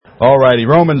All righty,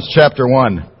 Romans chapter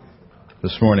 1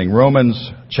 this morning.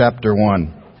 Romans chapter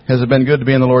 1. Has it been good to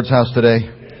be in the Lord's house today?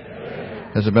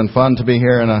 Has it been fun to be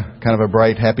here in a kind of a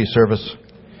bright, happy service?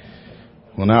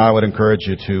 Well, now I would encourage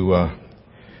you to,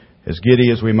 as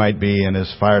giddy as we might be and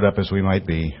as fired up as we might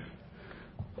be,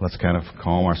 let's kind of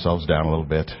calm ourselves down a little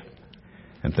bit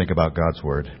and think about God's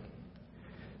Word.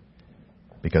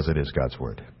 Because it is God's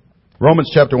Word.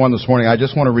 Romans chapter 1 this morning, I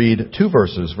just want to read two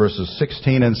verses, verses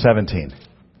 16 and 17.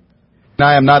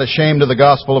 I am not ashamed of the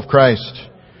gospel of Christ,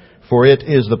 for it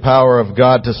is the power of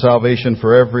God to salvation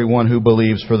for everyone who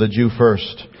believes, for the Jew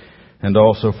first, and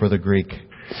also for the Greek.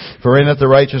 For in it the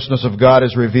righteousness of God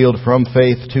is revealed from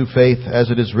faith to faith,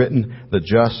 as it is written, the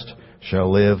just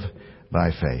shall live by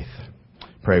faith.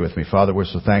 Pray with me. Father, we're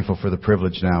so thankful for the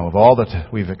privilege now of all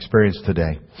that we've experienced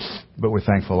today. But we're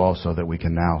thankful also that we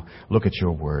can now look at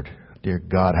your Word. Dear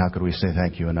God, how could we say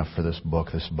thank you enough for this book,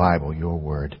 this Bible, your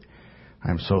Word?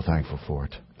 I'm so thankful for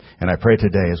it. And I pray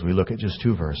today as we look at just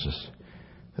two verses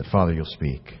that, Father, you'll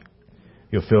speak.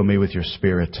 You'll fill me with your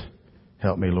Spirit.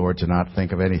 Help me, Lord, to not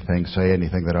think of anything, say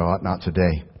anything that I ought not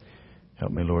today.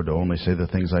 Help me, Lord, to only say the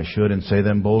things I should and say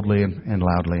them boldly and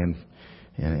loudly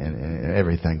and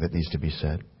everything that needs to be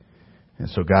said. And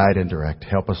so guide and direct.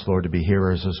 Help us, Lord, to be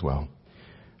hearers as well.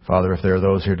 Father, if there are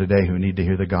those here today who need to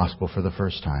hear the gospel for the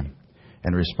first time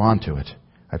and respond to it,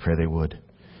 I pray they would.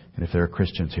 And if there are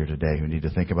Christians here today who need to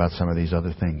think about some of these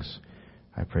other things,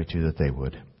 I pray too that they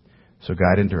would. So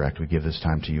guide and direct. We give this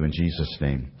time to you in Jesus'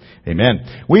 name.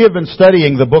 Amen. We have been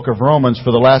studying the book of Romans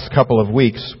for the last couple of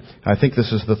weeks. I think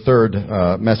this is the third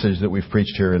message that we've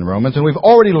preached here in Romans. And we've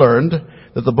already learned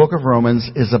that the book of Romans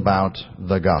is about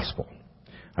the gospel.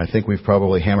 I think we've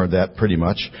probably hammered that pretty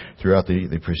much throughout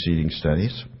the preceding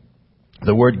studies.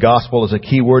 The word gospel is a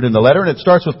key word in the letter, and it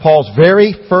starts with Paul's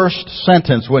very first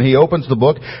sentence when he opens the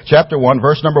book, chapter 1,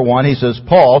 verse number 1. He says,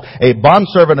 Paul, a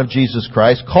bondservant of Jesus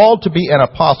Christ, called to be an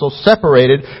apostle,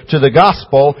 separated to the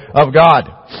gospel of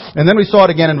God. And then we saw it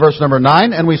again in verse number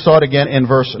 9, and we saw it again in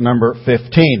verse number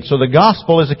 15. So the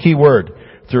gospel is a key word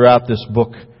throughout this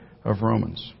book of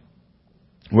Romans.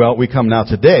 Well, we come now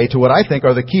today to what I think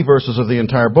are the key verses of the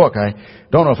entire book. I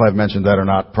don't know if I've mentioned that or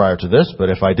not prior to this, but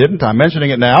if I didn't, I'm mentioning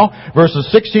it now. Verses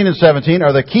 16 and 17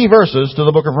 are the key verses to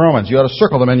the book of Romans. You ought to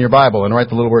circle them in your Bible and write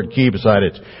the little word key beside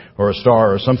it, or a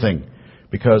star or something,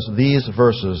 because these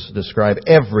verses describe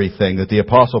everything that the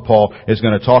Apostle Paul is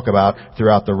going to talk about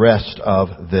throughout the rest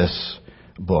of this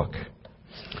book,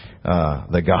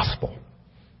 the gospel.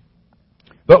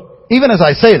 But even as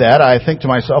I say that, I think to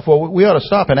myself, well, we ought to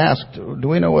stop and ask, do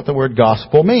we know what the word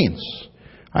gospel means?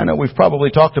 I know we've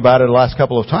probably talked about it the last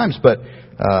couple of times, but,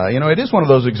 it is one of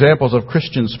those examples of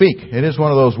Christian speak. It is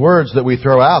one of those words that we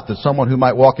throw out that someone who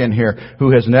might walk in here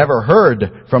who has never heard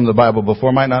from the Bible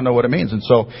before might not know what it means. And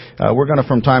so, we're going to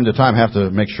from time to time have to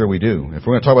make sure we do. If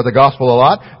we're going to talk about the gospel a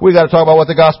lot, we've got to talk about what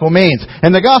the gospel means.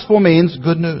 And the gospel means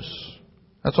good news.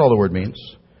 That's all the word means.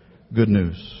 Good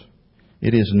news.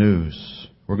 It is news.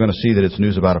 We're going to see that it's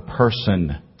news about a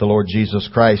person, the Lord Jesus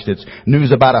Christ. It's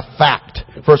news about a fact.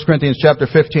 1 Corinthians chapter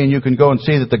 15, you can go and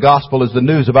see that the gospel is the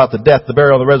news about the death, the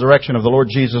burial, the resurrection of the Lord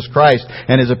Jesus Christ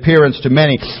and His appearance to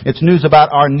many. It's news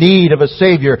about our need of a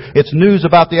Savior. It's news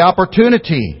about the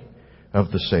opportunity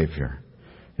of the Savior.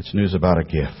 It's news about a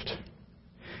gift.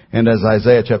 And as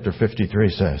Isaiah chapter 53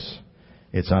 says,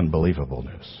 it's unbelievable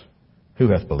news. Who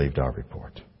hath believed our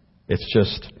report? It's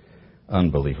just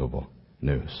unbelievable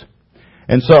news.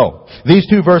 And so, these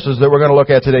two verses that we're going to look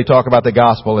at today talk about the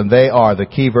gospel, and they are the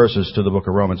key verses to the book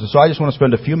of Romans. And so I just want to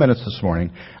spend a few minutes this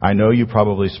morning. I know you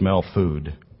probably smell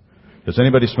food. Does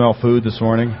anybody smell food this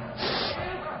morning?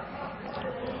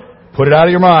 Put it out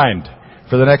of your mind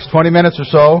for the next 20 minutes or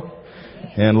so,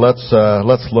 and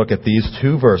let's look at these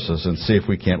two verses and see if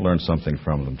we can't learn something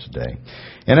from them today.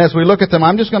 And as we look at them,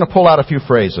 I'm just going to pull out a few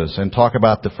phrases and talk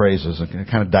about the phrases and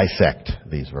kind of dissect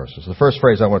these verses. The first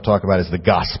phrase I want to talk about is the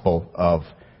gospel of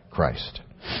Christ.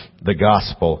 The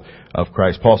gospel of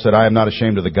Christ. Paul said, I am not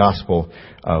ashamed of the gospel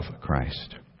of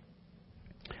Christ.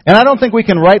 And I don't think we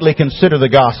can rightly consider the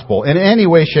gospel in any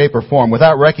way, shape, or form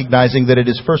without recognizing that it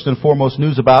is first and foremost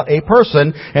news about a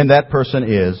person, and that person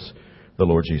is the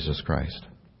Lord Jesus Christ.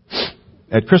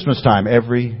 At Christmas time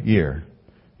every year,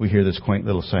 we hear this quaint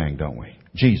little saying, don't we?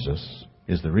 Jesus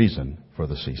is the reason for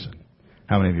the season.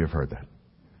 How many of you have heard that?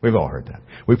 We've all heard that.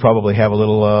 We probably have a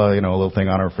little thing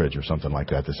on our fridge or something like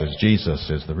that says Jesus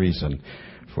is the reason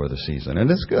for the season. And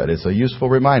it's good. It's a useful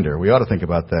reminder. We ought to think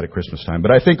about that at Christmas time.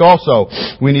 But I think also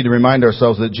we need to remind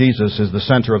ourselves that Jesus is the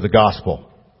center of the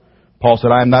gospel. Paul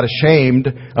said, I am not ashamed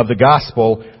of the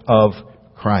gospel of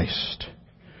Christ.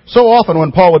 So often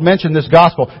when Paul would mention this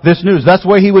gospel, this news, that's the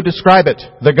way he would describe it.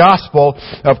 The gospel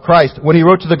of Christ. When he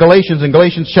wrote to the Galatians in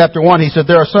Galatians chapter 1, he said,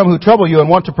 there are some who trouble you and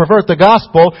want to pervert the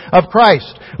gospel of Christ.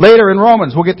 Later in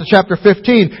Romans, we'll get to chapter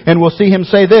 15, and we'll see him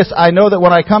say this, I know that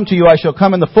when I come to you, I shall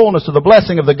come in the fullness of the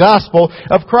blessing of the gospel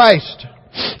of Christ.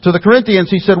 To the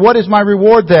Corinthians, he said, what is my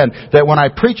reward then? That when I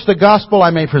preach the gospel,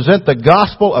 I may present the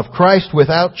gospel of Christ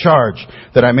without charge,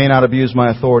 that I may not abuse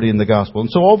my authority in the gospel. And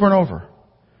so over and over,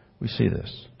 we see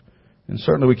this. And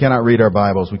certainly we cannot read our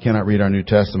Bibles, we cannot read our New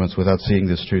Testaments without seeing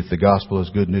this truth. The gospel is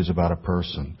good news about a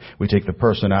person. We take the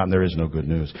person out and there is no good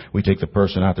news. We take the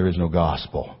person out, there is no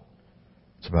gospel.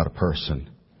 It's about a person,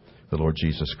 the Lord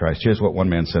Jesus Christ. Here's what one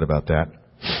man said about that.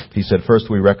 He said, first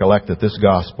we recollect that this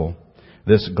gospel,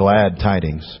 this glad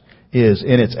tidings, is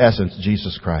in its essence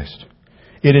Jesus Christ.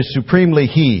 It is supremely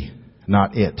He,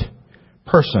 not it.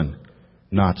 Person,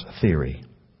 not theory.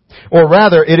 Or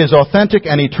rather, it is authentic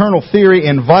and eternal theory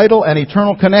in vital and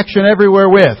eternal connection everywhere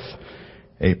with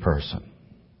a person.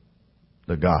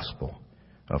 The gospel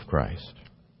of Christ.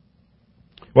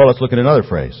 Well, let's look at another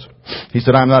phrase. He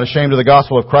said, I am not ashamed of the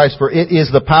gospel of Christ, for it is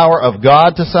the power of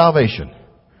God to salvation.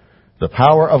 The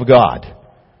power of God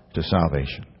to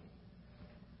salvation.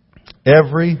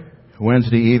 Every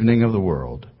Wednesday evening of the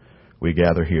world, we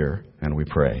gather here and we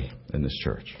pray in this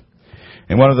church.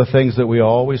 And one of the things that we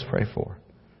always pray for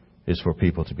is for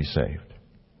people to be saved.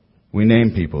 We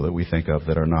name people that we think of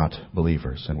that are not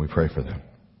believers, and we pray for them.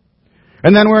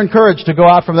 And then we're encouraged to go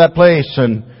out from that place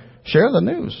and share the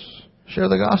news, share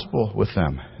the gospel with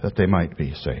them, that they might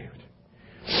be saved.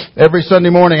 Every Sunday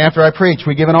morning after I preach,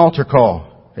 we give an altar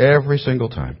call, every single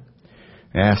time,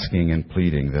 asking and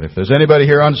pleading that if there's anybody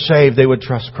here unsaved, they would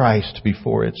trust Christ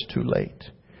before it's too late.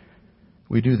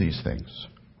 We do these things.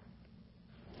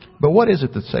 But what is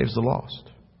it that saves the lost?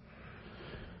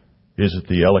 Is it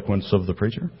the eloquence of the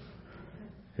preacher?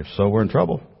 If so, we're in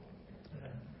trouble.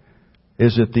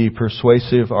 Is it the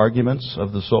persuasive arguments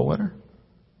of the soul winner?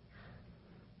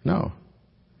 No.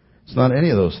 It's not any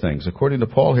of those things. According to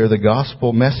Paul here, the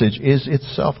gospel message is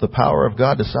itself the power of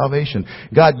God to salvation.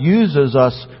 God uses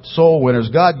us soul winners.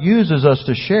 God uses us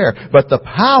to share. But the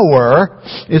power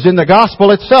is in the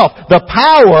gospel itself. The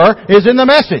power is in the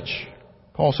message.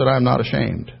 Paul said, I am not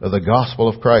ashamed of the gospel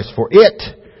of Christ, for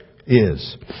it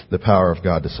is the power of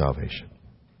God to salvation.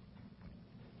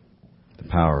 The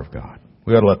power of God.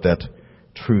 We ought to let that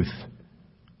truth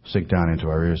sink down into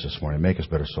our ears this morning. Make us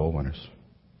better soul winners.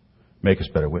 Make us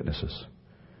better witnesses.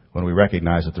 When we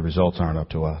recognize that the results aren't up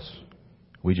to us,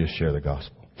 we just share the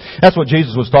gospel. That's what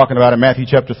Jesus was talking about in Matthew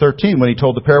chapter 13 when He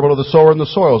told the parable of the sower and the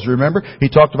soils. Remember? He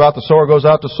talked about the sower goes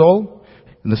out to sow,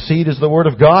 and the seed is the word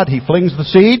of God. He flings the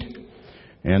seed,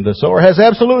 and the sower has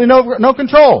absolutely no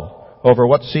control over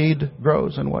what seed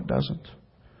grows and what doesn't.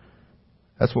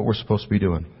 That's what we're supposed to be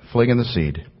doing. Flinging the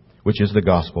seed, which is the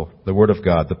gospel, the word of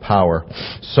God, the power.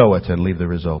 Sow it and leave the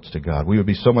results to God. We would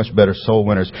be so much better soul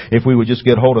winners if we would just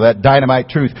get hold of that dynamite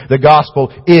truth. The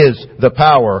gospel is the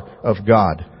power of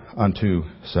God unto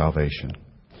salvation.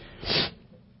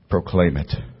 Proclaim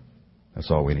it. That's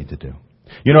all we need to do.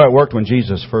 You know, it worked when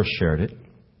Jesus first shared it.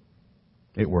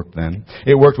 It worked then.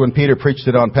 It worked when Peter preached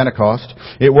it on Pentecost.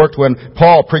 It worked when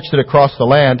Paul preached it across the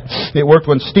land. It worked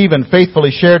when Stephen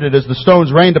faithfully shared it as the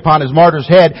stones rained upon his martyr's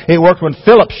head. It worked when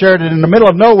Philip shared it in the middle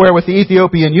of nowhere with the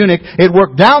Ethiopian eunuch. It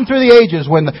worked down through the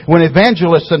ages when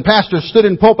evangelists and pastors stood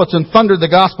in pulpits and thundered the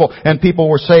gospel and people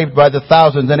were saved by the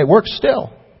thousands. And it works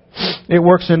still. It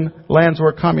works in lands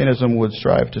where communism would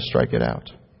strive to strike it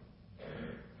out.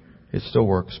 It still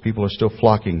works. People are still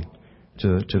flocking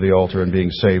to the altar and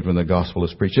being saved when the gospel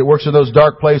is preached. It works in those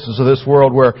dark places of this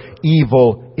world where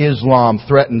evil Islam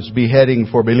threatens beheading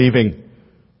for believing,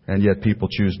 and yet people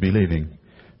choose believing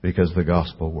because the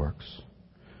gospel works.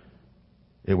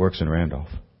 It works in Randolph.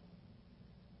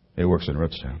 It works in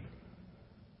Rootstown.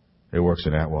 It works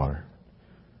in Atwater.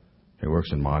 It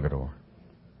works in Mogadore.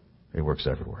 It works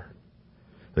everywhere.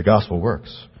 The gospel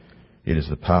works. It is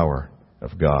the power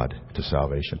of God to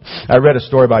salvation. I read a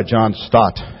story by John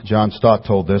Stott. John Stott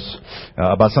told this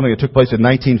about something that took place in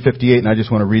 1958, and I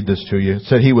just want to read this to you. It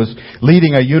said he was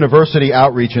leading a university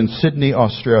outreach in Sydney,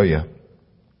 Australia.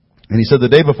 And he said the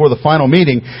day before the final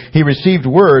meeting, he received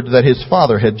word that his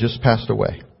father had just passed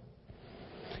away.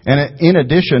 And in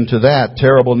addition to that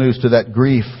terrible news, to that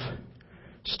grief,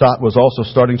 Stott was also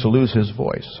starting to lose his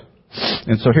voice.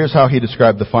 And so here's how he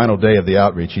described the final day of the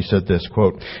outreach. He said this,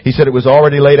 quote, he said, it was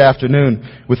already late afternoon,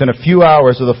 within a few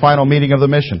hours of the final meeting of the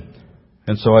mission.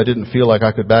 And so I didn't feel like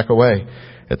I could back away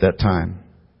at that time.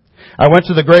 I went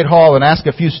to the great hall and asked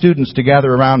a few students to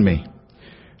gather around me.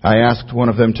 I asked one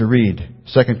of them to read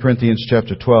 2 Corinthians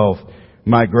chapter 12,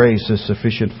 My grace is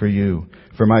sufficient for you,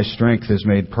 for my strength is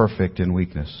made perfect in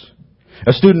weakness.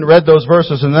 A student read those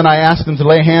verses, and then I asked him to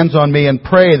lay hands on me and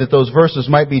pray that those verses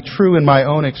might be true in my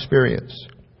own experience.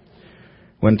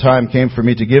 When time came for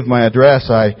me to give my address,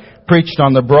 I preached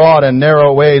on the broad and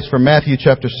narrow ways from Matthew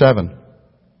chapter 7.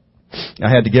 I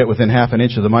had to get within half an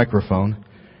inch of the microphone,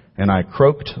 and I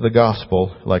croaked the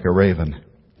gospel like a raven.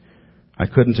 I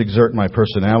couldn't exert my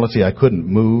personality. I couldn't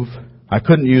move. I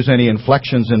couldn't use any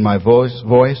inflections in my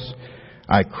voice.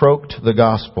 I croaked the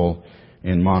gospel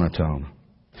in monotone.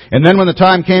 And then when the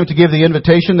time came to give the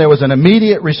invitation, there was an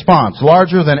immediate response,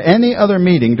 larger than any other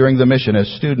meeting during the mission, as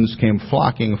students came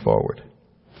flocking forward.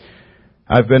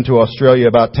 I've been to Australia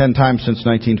about 10 times since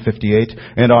 1958,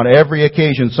 and on every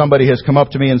occasion somebody has come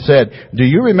up to me and said, "Do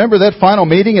you remember that final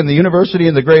meeting in the university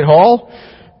in the Great Hall?"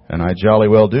 And I jolly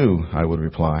well do, I would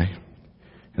reply.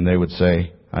 And they would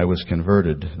say, "I was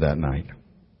converted that night."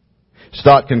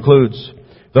 Stott concludes,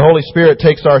 "The Holy Spirit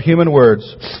takes our human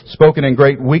words, spoken in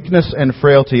great weakness and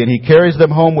frailty, and He carries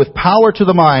them home with power to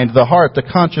the mind, the heart, the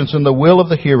conscience, and the will of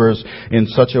the hearers in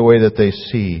such a way that they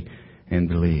see and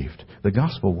believed." The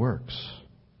gospel works.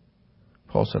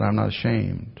 Paul said, "I'm not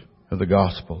ashamed of the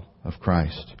gospel of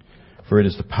Christ, for it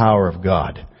is the power of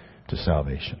God to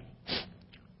salvation."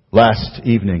 Last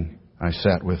evening, I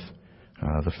sat with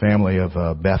the family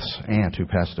of Beth's aunt who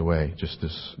passed away just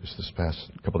this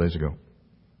past couple days ago.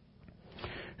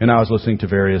 And I was listening to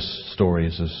various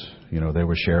stories as, they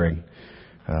were sharing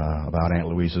about Aunt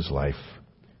Louise's life.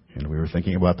 And we were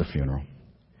thinking about the funeral.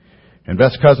 And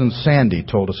Beth's cousin Sandy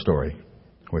told a story,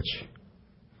 which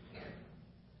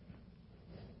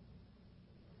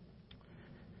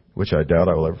I doubt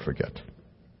I will ever forget.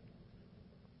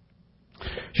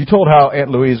 She told how Aunt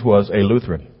Louise was a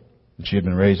Lutheran. She had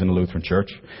been raised in a Lutheran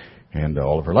church, and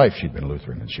all of her life she'd been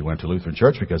Lutheran. And she went to Lutheran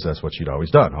church because that's what she'd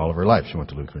always done. All of her life she went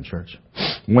to Lutheran church.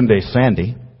 One day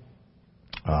Sandy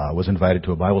was invited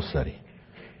to a Bible study,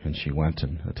 and she went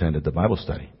and attended the Bible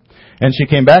study. And she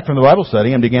came back from the Bible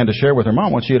study and began to share with her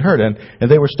mom what she had heard. And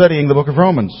they were studying the book of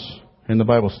Romans in the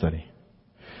Bible study.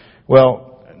 Well,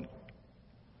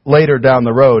 later down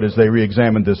the road, as they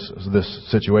re-examined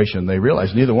this situation, they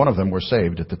realized neither one of them were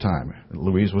saved at the time.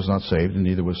 Louise was not saved, and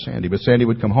neither was Sandy. But Sandy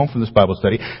would come home from this Bible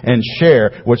study and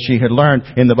share what she had learned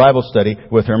in the Bible study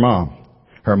with her mom.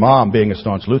 Her mom, being a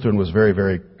staunch Lutheran, was very,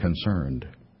 very concerned.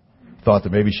 Thought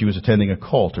that maybe she was attending a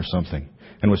cult or something,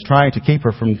 and was trying to keep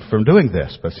her from doing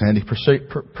this. But Sandy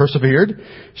persevered.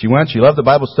 She went. She loved the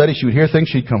Bible study. She would hear things.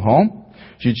 She'd come home.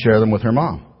 She'd share them with her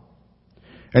mom.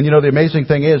 And the amazing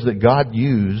thing is that God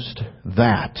used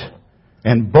that.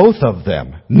 And both of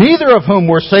them, neither of whom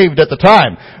were saved at the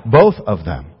time, both of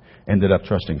them ended up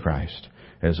trusting Christ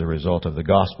as a result of the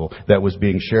gospel that was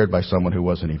being shared by someone who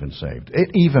wasn't even saved. It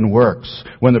even works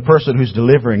when the person who's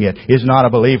delivering it is not a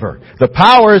believer. The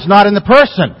power is not in the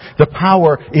person. The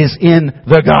power is in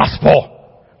the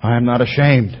gospel. I am not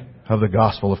ashamed of the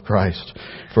gospel of Christ,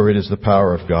 for it is the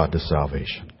power of God to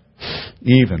salvation.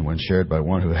 Even when shared by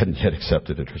one who hadn't yet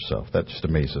accepted it herself. That just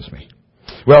amazes me.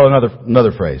 Well,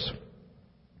 another phrase.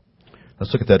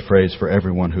 Let's look at that phrase, for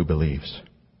everyone who believes.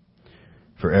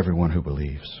 For everyone who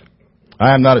believes.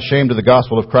 I am not ashamed of the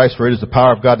gospel of Christ, for it is the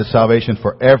power of God to salvation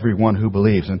for everyone who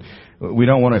believes. And we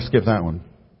don't want to skip that one.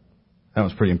 That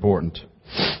one's pretty important.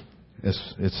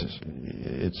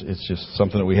 It's just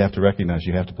something that we have to recognize.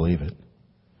 You have to believe it.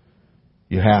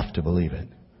 You have to believe it.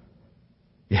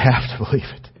 You have to believe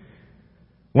it.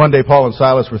 One day Paul and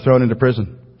Silas were thrown into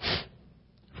prison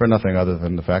for nothing other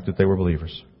than the fact that they were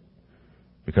believers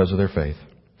because of their faith.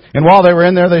 And while they were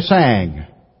in there, they sang.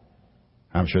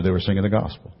 I'm sure they were singing the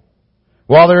gospel.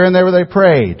 While they were in there, they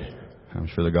prayed. I'm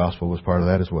sure the gospel was part of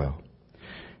that as well.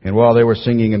 And while they were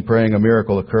singing and praying, a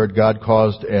miracle occurred. God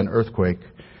caused an earthquake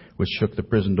which shook the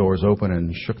prison doors open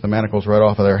and shook the manacles right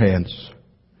off of their hands.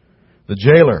 The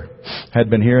jailer had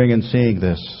been hearing and seeing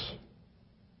this.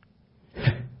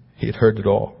 He had heard it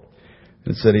all.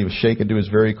 It said he was shaken to his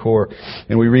very core.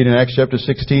 And we read in Acts chapter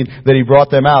 16 that he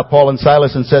brought them out, Paul and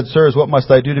Silas, and said, "Sirs, what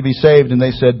must I do to be saved?" And they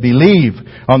said, "Believe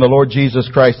on the Lord Jesus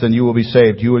Christ, and you will be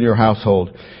saved, you and your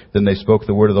household." Then they spoke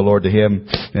the word of the Lord to him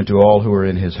and to all who were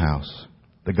in his house.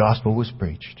 The gospel was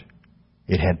preached.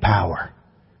 It had power.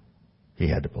 He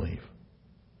had to believe.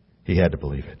 He had to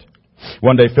believe it.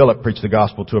 One day Philip preached the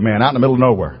gospel to a man out in the middle of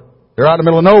nowhere. They're out in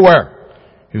the middle of nowhere.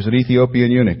 He was an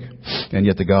Ethiopian eunuch, and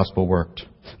yet the gospel worked.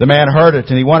 The man heard it,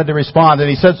 and he wanted to respond, and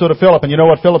he said so to Philip. And you know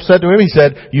what Philip said to him? He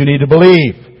said, "You need to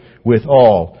believe with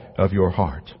all of your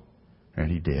heart."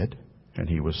 And he did, and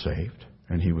he was saved,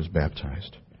 and he was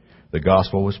baptized. The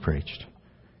gospel was preached.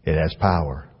 It has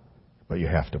power, but you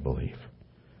have to believe.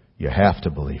 You have to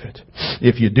believe it.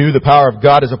 If you do, the power of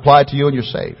God is applied to you and you're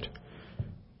saved.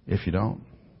 If you don't,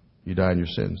 you die in your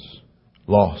sins,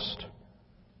 lost,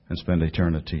 and spend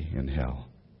eternity in hell.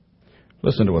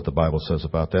 Listen to what the Bible says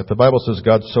about that. The Bible says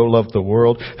God so loved the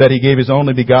world that He gave His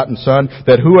only begotten Son,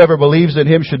 that whoever believes in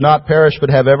Him should not perish but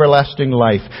have everlasting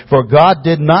life. For God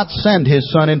did not send His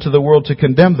Son into the world to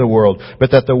condemn the world,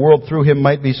 but that the world through Him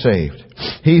might be saved.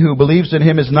 He who believes in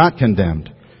Him is not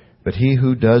condemned, but he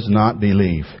who does not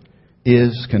believe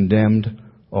is condemned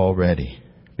already,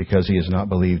 because he has not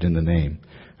believed in the name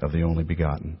of the only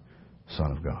begotten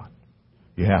Son of God.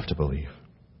 You have to believe.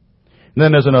 And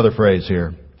then there's another phrase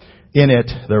here. In it,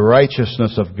 the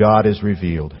righteousness of God is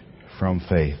revealed from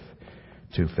faith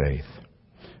to faith.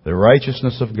 The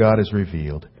righteousness of God is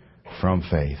revealed from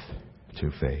faith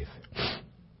to faith.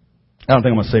 I don't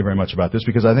think I'm going to say very much about this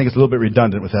because I think it's a little bit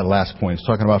redundant with that last point. It's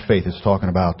talking about faith. It's talking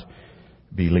about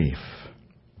belief.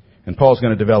 And Paul's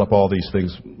going to develop all these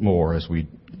things more as we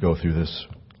go through this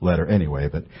letter anyway.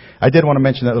 But I did want to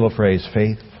mention that little phrase,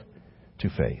 faith to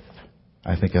faith.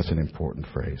 I think that's an important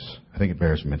phrase. I think it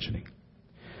bears mentioning.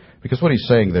 Because what he's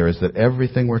saying there is that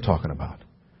everything we're talking about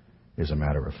is a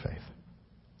matter of faith.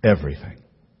 Everything.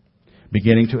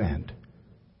 Beginning to end.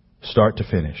 Start to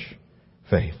finish.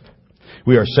 Faith.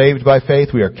 We are saved by faith.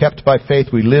 We are kept by faith.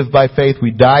 We live by faith.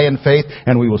 We die in faith.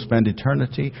 And we will spend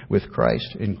eternity with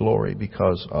Christ in glory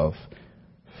because of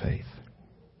faith.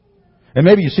 And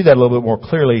maybe you see that a little bit more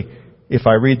clearly if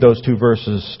I read those two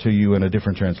verses to you in a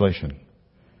different translation.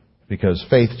 Because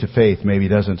faith to faith maybe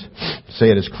doesn't say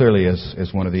it as clearly as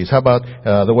one of these. How about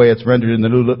the way it's rendered in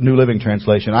the New Living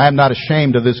Translation? I am not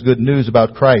ashamed of this good news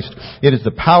about Christ. It is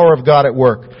the power of God at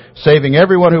work, saving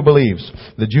everyone who believes,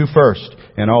 the Jew first,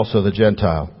 and also the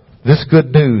Gentile. This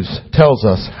good news tells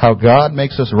us how God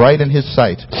makes us right in His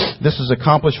sight. This is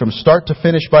accomplished from start to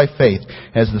finish by faith.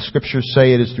 As the Scriptures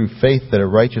say, it is through faith that a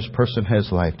righteous person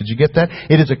has life. Did you get that?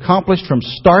 It is accomplished from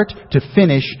start to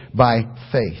finish by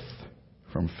faith.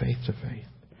 From faith to faith.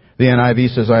 The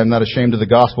NIV says, I am not ashamed of the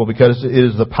gospel because it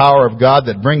is the power of God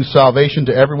that brings salvation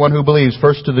to everyone who believes,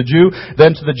 first to the Jew,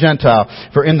 then to the Gentile.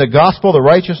 For in the gospel the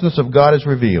righteousness of God is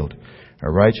revealed,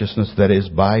 a righteousness that is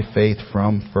by faith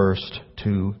from first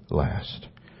to last.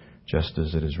 Just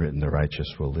as it is written, the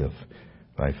righteous will live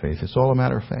by faith. It's all a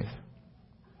matter of faith.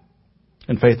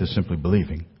 And faith is simply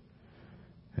believing.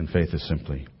 And faith is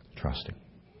simply trusting.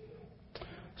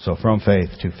 So from faith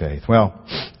to faith. Well,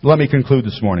 let me conclude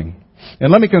this morning.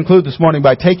 And let me conclude this morning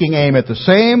by taking aim at the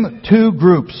same two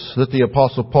groups that the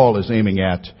Apostle Paul is aiming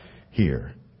at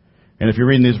here. And if you're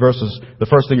reading these verses, the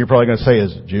first thing you're probably going to say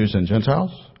is Jews and Gentiles?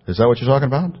 Is that what you're talking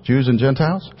about? Jews and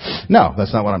Gentiles? No,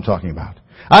 that's not what I'm talking about.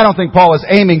 I don't think Paul is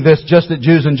aiming this just at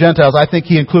Jews and Gentiles. I think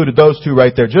he included those two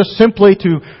right there, just simply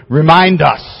to remind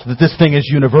us that this thing is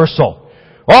universal.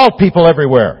 All people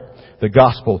everywhere. The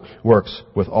gospel works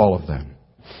with all of them.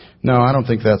 No, I don't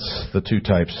think that's the two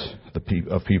types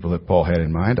of people that Paul had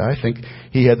in mind. I think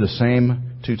he had the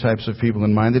same two types of people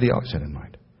in mind that he always had in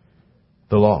mind.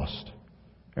 The lost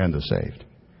and the saved.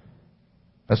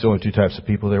 That's the only two types of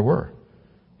people there were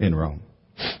in Rome.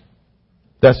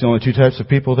 That's the only two types of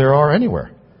people there are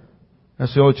anywhere.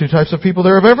 That's the only two types of people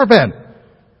there have ever been.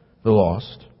 The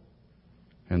lost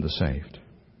and the saved.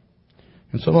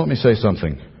 And so let me say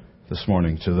something this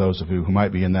morning to those of you who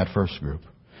might be in that first group.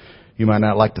 You might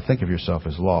not like to think of yourself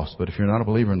as lost, but if you're not a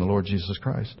believer in the Lord Jesus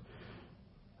Christ,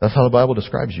 that's how the Bible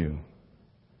describes you.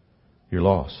 You're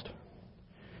lost.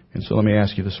 And so let me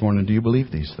ask you this morning, do you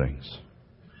believe these things?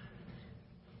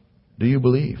 Do you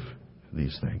believe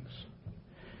these things?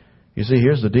 You see,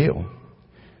 here's the deal.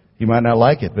 You might not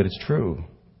like it, but it's true.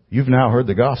 You've now heard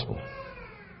the gospel.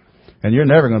 And you're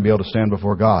never going to be able to stand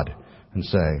before God and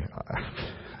say,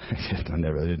 I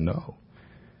didn't know.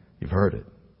 You've heard it.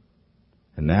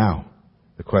 And now,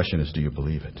 the question is, do you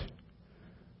believe it?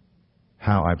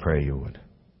 How I pray you would.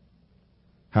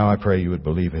 How I pray you would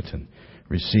believe it and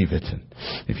receive it. And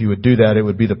if you would do that, it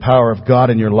would be the power of God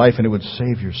in your life and it would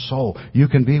save your soul. You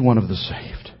can be one of the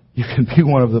saved. You can be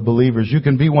one of the believers. You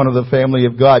can be one of the family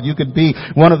of God. You can be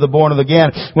one of the born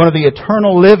again, one of the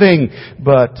eternal living,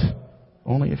 but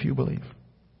only if you believe.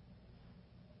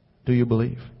 Do you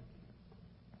believe?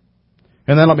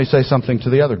 And then let me say something to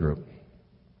the other group.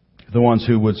 The ones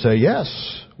who would say,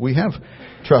 yes, we have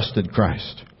trusted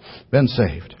Christ, been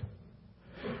saved.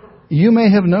 You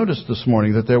may have noticed this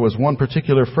morning that there was one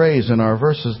particular phrase in our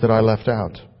verses that I left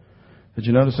out. Did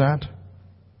you notice that?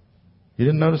 You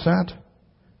didn't notice that?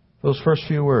 Those first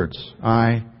few words,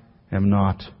 I am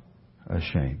not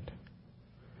ashamed.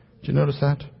 Did you notice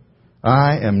that?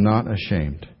 I am not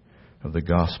ashamed of the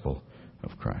gospel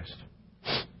of Christ.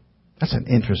 That's an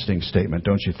interesting statement,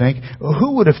 don't you think?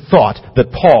 Who would have thought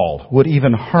that Paul would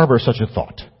even harbor such a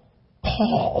thought?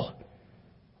 Paul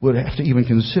would have to even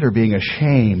consider being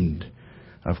ashamed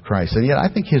of Christ. And yet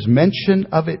I think his mention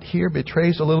of it here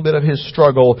betrays a little bit of his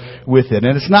struggle with it.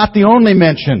 And it's not the only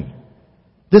mention.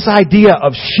 This idea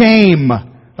of shame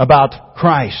about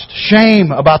Christ,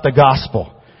 shame about the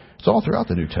gospel, it's all throughout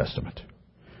the New Testament.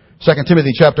 2 Timothy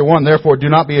chapter 1, therefore do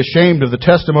not be ashamed of the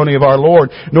testimony of our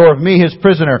Lord, nor of me his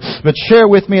prisoner, but share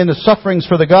with me in the sufferings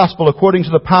for the gospel according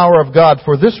to the power of God.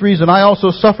 For this reason I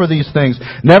also suffer these things.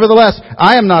 Nevertheless,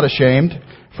 I am not ashamed,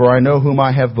 for I know whom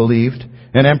I have believed,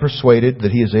 and am persuaded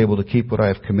that he is able to keep what I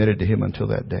have committed to him until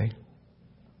that day.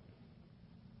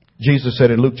 Jesus said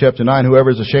in Luke chapter 9,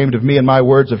 whoever is ashamed of me and my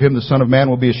words, of him the Son of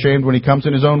Man will be ashamed when he comes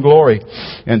in his own glory,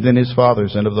 and then his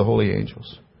Father's and of the holy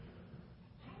angels.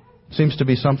 Seems to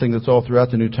be something that's all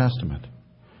throughout the New Testament.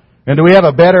 And do we have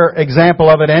a better example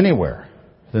of it anywhere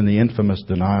than the infamous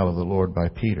denial of the Lord by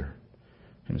Peter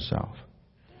himself?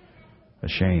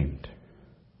 Ashamed.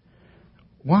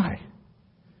 Why?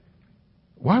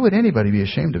 Why would anybody be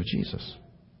ashamed of Jesus?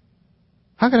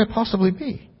 How could it possibly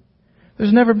be?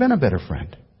 There's never been a better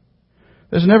friend.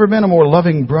 There's never been a more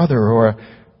loving brother or a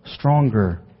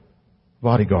stronger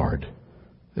bodyguard.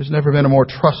 There's never been a more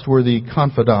trustworthy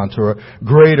confidant or a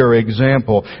greater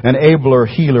example, an abler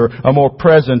healer, a more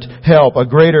present help, a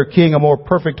greater king, a more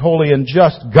perfect, holy, and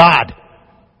just God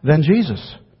than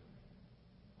Jesus.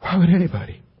 Why would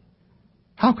anybody?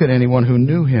 How could anyone who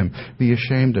knew him be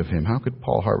ashamed of him? How could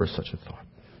Paul harbor such a thought?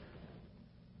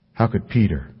 How could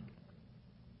Peter?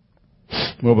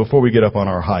 Well, before we get up on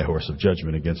our high horse of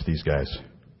judgment against these guys,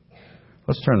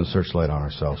 let's turn the searchlight on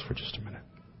ourselves for just a minute.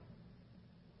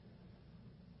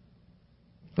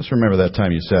 Let's remember that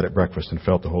time you sat at breakfast and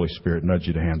felt the Holy Spirit nudge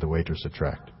you to hand the waitress a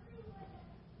tract.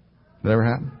 Did that ever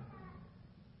happen?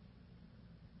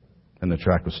 And the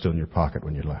tract was still in your pocket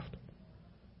when you left.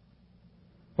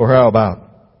 Or how about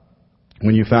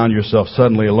when you found yourself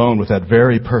suddenly alone with that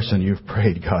very person you've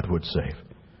prayed God would save?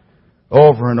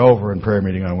 Over and over in prayer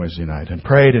meeting on Wednesday night. And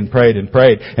prayed and prayed and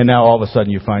prayed. And now all of a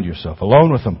sudden you find yourself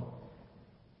alone with them.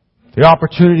 The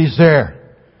opportunity's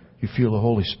there. You feel the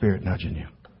Holy Spirit nudging you.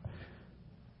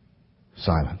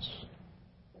 Silence.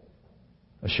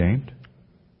 Ashamed?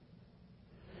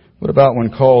 What about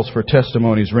when calls for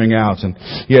testimonies ring out and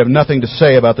you have nothing to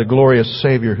say about the glorious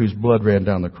Savior whose blood ran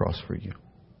down the cross for you?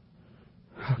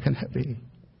 How can that be?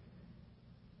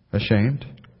 Ashamed?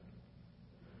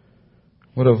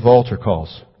 What of altar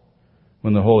calls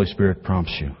when the Holy Spirit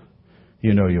prompts you?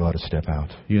 You know you ought to step out.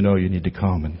 You know you need to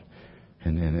come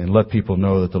and let people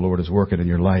know that the Lord is working in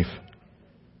your life.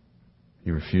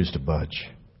 You refuse to budge.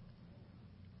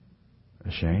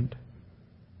 Ashamed?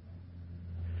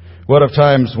 What of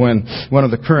times when one of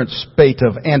the current spate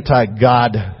of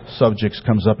anti-God subjects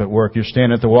comes up at work? You're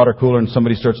standing at the water cooler and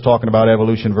somebody starts talking about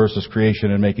evolution versus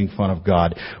creation and making fun of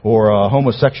God. Or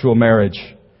homosexual marriage.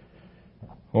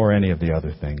 Or any of the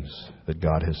other things that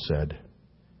God has said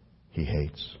He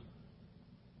hates.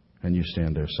 And you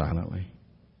stand there silently.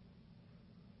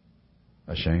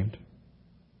 Ashamed?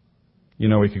 You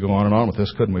know, we could go on and on with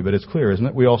this, couldn't we? But it's clear, isn't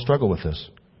it? We all struggle with this.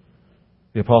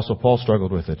 The Apostle Paul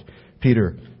struggled with it.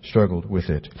 Peter struggled with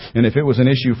it. And if it was an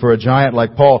issue for a giant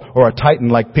like Paul or a titan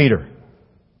like Peter,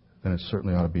 then it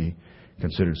certainly ought to be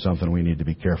considered something we need to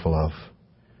be careful of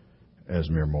as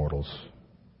mere mortals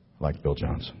like Bill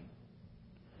Johnson.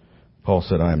 Paul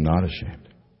said, I am not ashamed.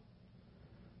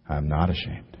 I am not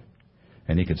ashamed.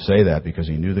 And he could say that because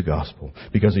he knew the gospel,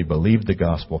 because he believed the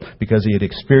gospel, because he had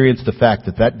experienced the fact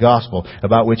that that gospel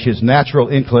about which his natural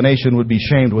inclination would be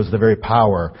shamed was the very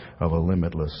power of a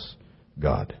limitless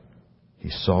God. He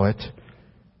saw it,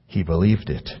 he believed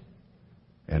it,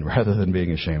 and rather than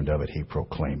being ashamed of it, he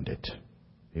proclaimed it.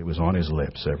 It was on his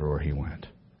lips everywhere he went.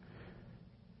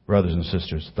 Brothers and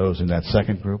sisters, those in that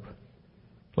second group,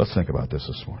 let's think about this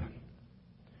morning.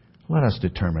 Let us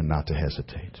determine not to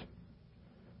hesitate.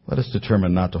 Let us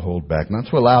determine not to hold back, not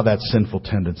to allow that sinful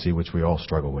tendency which we all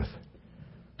struggle with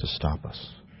to stop us.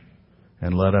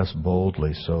 And let us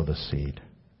boldly sow the seed.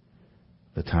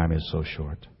 The time is so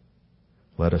short.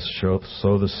 Let us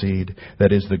sow the seed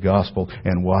that is the gospel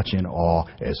and watch in awe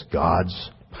as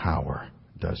God's power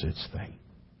does its thing.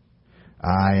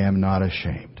 I am not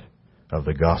ashamed of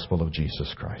the gospel of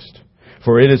Jesus Christ.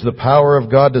 For it is the power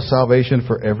of God to salvation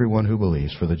for everyone who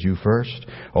believes, for the Jew first,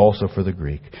 also for the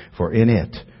Greek. For in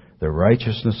it the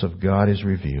righteousness of God is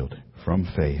revealed from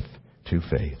faith to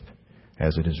faith,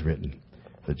 as it is written,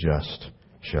 the just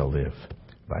shall live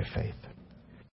by faith.